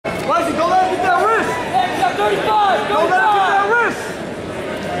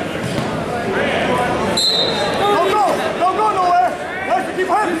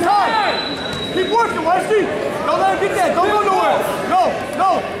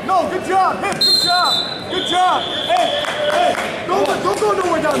go. Good job. Hit. Good job. Good job. Hey. Don't go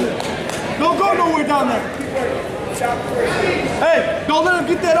nowhere down there. Don't go nowhere down there. Hey, don't let him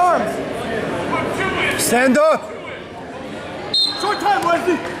get that arm. Stand up. Short time,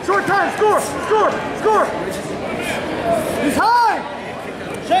 Wajdi. Short time. Score. He's high.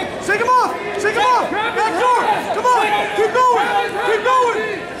 Shake him off. Back door. Come on. Keep going.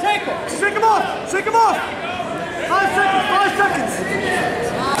 Shake him off. 5 seconds.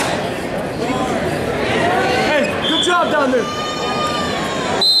 Hey, good job down there.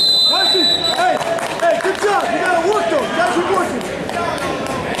 Wajdi, hey, good job. You gotta work though. You gotta keep working.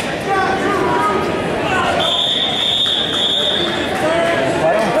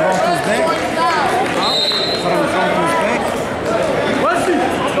 Wajdi,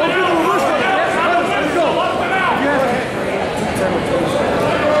 don't give him a rush. Let him go.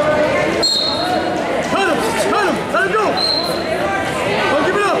 Cut him. Let him go. Don't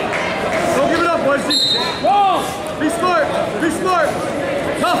give it up, Wajdi. Be smart.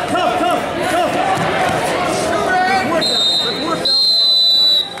 Tough. Let's work now.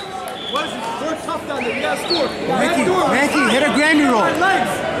 Wajdi, work tough down there. You gotta score. Mankey, hit a Grammy roll.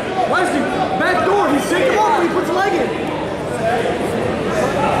 Legs. Wajdi, back door. He's shake him off when he puts a leg in.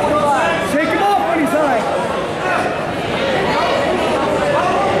 Shake him off when he's high.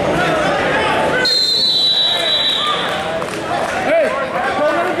 Hey,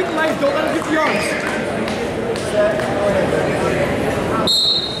 don't let him get the legs. Don't let him get the arms.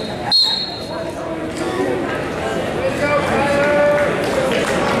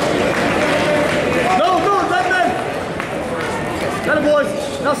 Boys,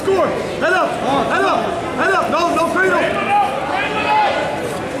 now score. Head up. No cradle.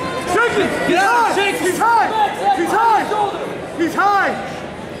 Shake it. He's high. He's high.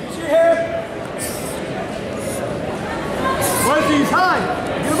 It's your hair. Wajdi, he's high.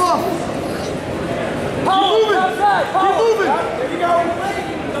 Get him off. Keep moving. There you go.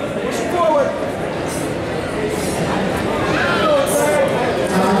 Push it forward.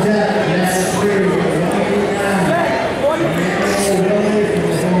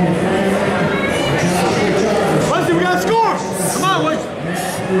 Wajdi, we gotta score! Come on, Wajdi!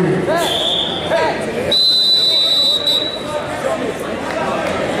 Back!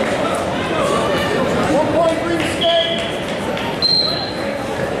 1 point green skate!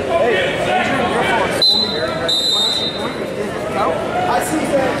 I see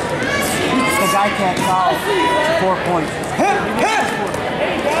that. The guy can't foul. 4 points. Hit!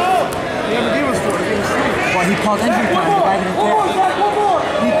 There you go! He never gave us 4. He gave us 3. Well, he called injury time. The guy didn't care.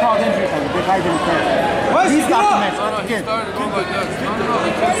 He called injury time. The guy didn't care. He's got the match. Again.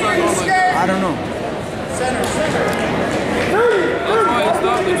 I don't know. Center.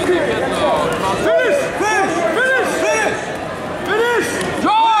 Finish!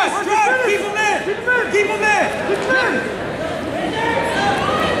 Josh! Keep him in!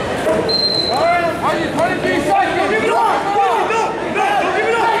 Are you 23 seconds? Don't give it up! Don't give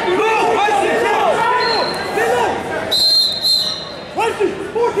it up! Wajdi,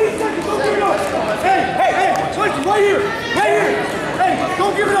 14 seconds, don't give it up! Hey, Wajdi, right here! Hey,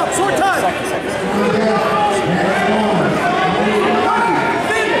 don't give it up, short time!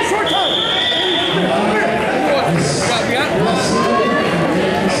 Short time!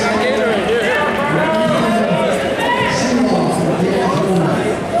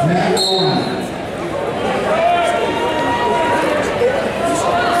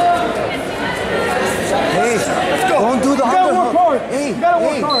 Don't do the underhook. Hey,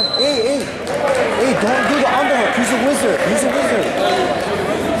 don't do the underhook. He's a wizard.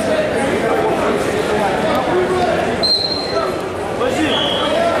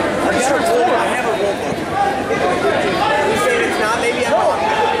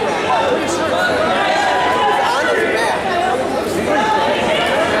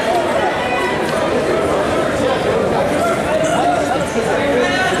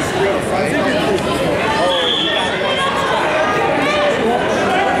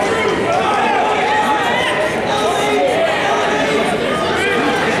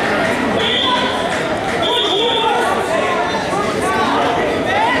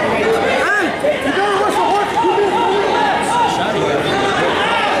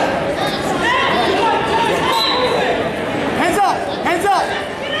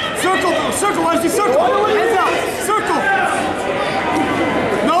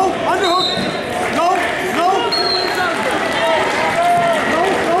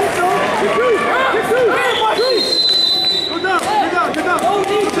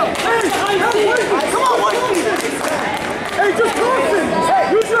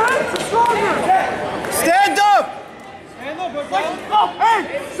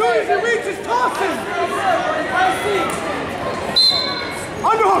 Hey, as soon as he reaches, toss him.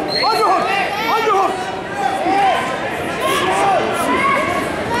 Underhook, underhook, underhook.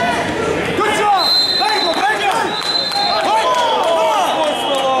 Good job. Bang, bang,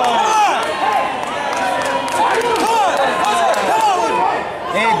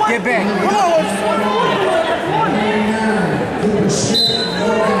 Hey, get back.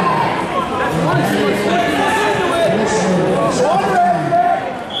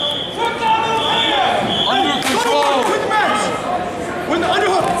 Under control. Quick match. When the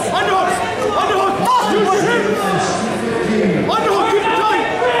underhook, underhook, underhook. Underhook, keep it tight.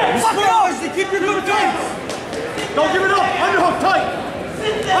 Fuck it out, keep your grip tight. Don't give it up. Underhook tight.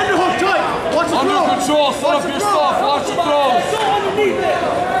 Underhook tight. Watch the throw. Under control. Set up your stuff. Watch the throws. Go underneath it.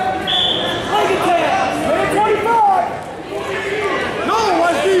 Leg attack. 25. No,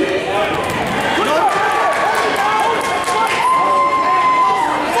 Wajdi.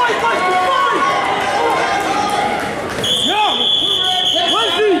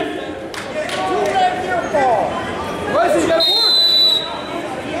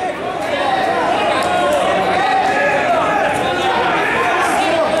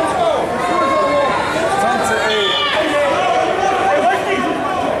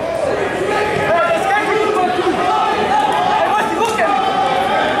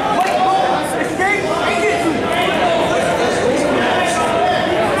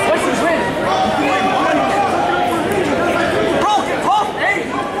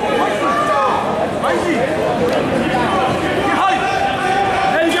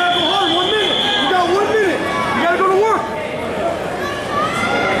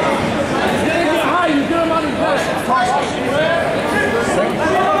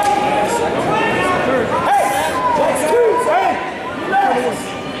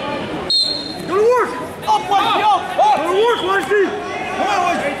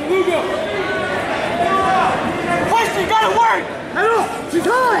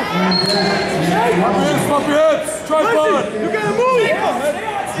 Pump your hips. Tripod. You gotta move.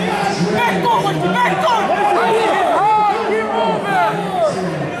 Back door, Wajdi, back door. Keep moving.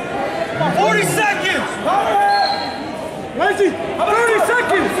 40 seconds. Wajdi, 30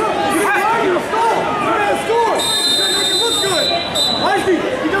 seconds. You have to score. You gotta score. You gotta make it look good. Wajdi,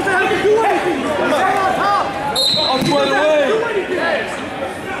 he doesn't have to do anything. He's on top. Up by the way.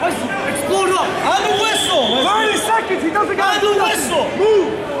 Wajdi, explode up. On the whistle. 30 seconds. He doesn't got to do nothing.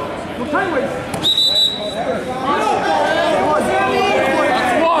 Move. No time waste.